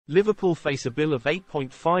Liverpool face a bill of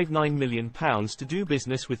 £8.59 million to do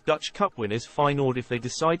business with Dutch Cup winners Feyenoord if they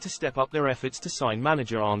decide to step up their efforts to sign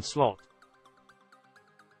manager Arne Slot.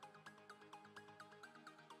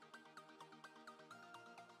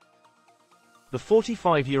 The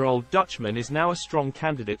 45-year-old Dutchman is now a strong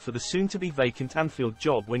candidate for the soon-to-be vacant Anfield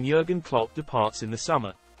job when Jurgen Klopp departs in the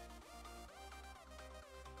summer.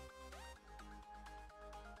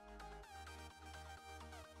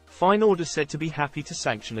 Feyenoord are said to be happy to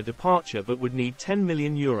sanction a departure but would need €10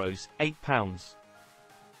 million, £8.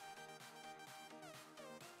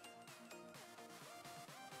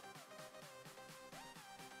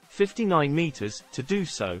 59 meters, to do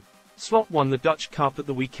so. Slot won the Dutch Cup at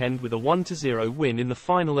the weekend with a 1-0 win in the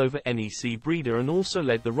final over NEC Breda and also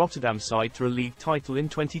led the Rotterdam side to a league title in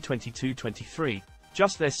 2022-23,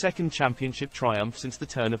 just their second championship triumph since the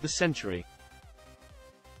turn of the century.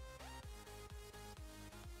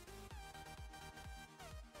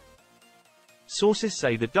 Sources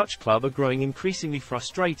say the Dutch club are growing increasingly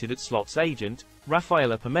frustrated at Slot's agent,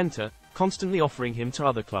 Rafaela Pimenta, constantly offering him to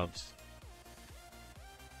other clubs.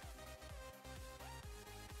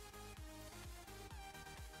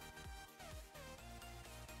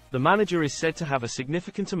 The manager is said to have a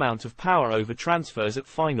significant amount of power over transfers at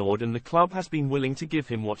Feyenoord and the club has been willing to give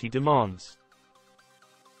him what he demands.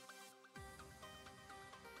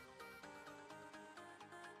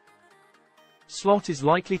 Slot is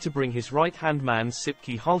likely to bring his right-hand man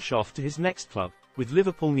Sipke Hulshoff to his next club, with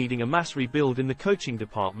Liverpool needing a mass rebuild in the coaching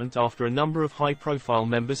department after a number of high-profile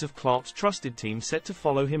members of Klopp's trusted team set to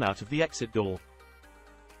follow him out of the exit door.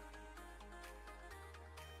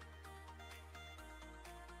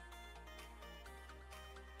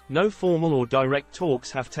 No formal or direct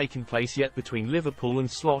talks have taken place yet between Liverpool and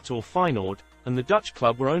Slot or Feyenoord, and the Dutch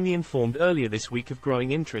club were only informed earlier this week of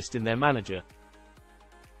growing interest in their manager.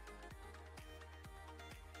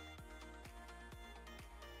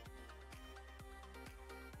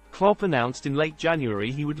 Klopp announced in late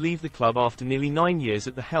January he would leave the club after nearly 9 years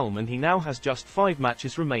at the helm, and he now has just 5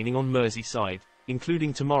 matches remaining on Merseyside,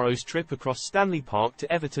 including tomorrow's trip across Stanley Park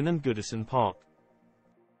to Everton and Goodison Park.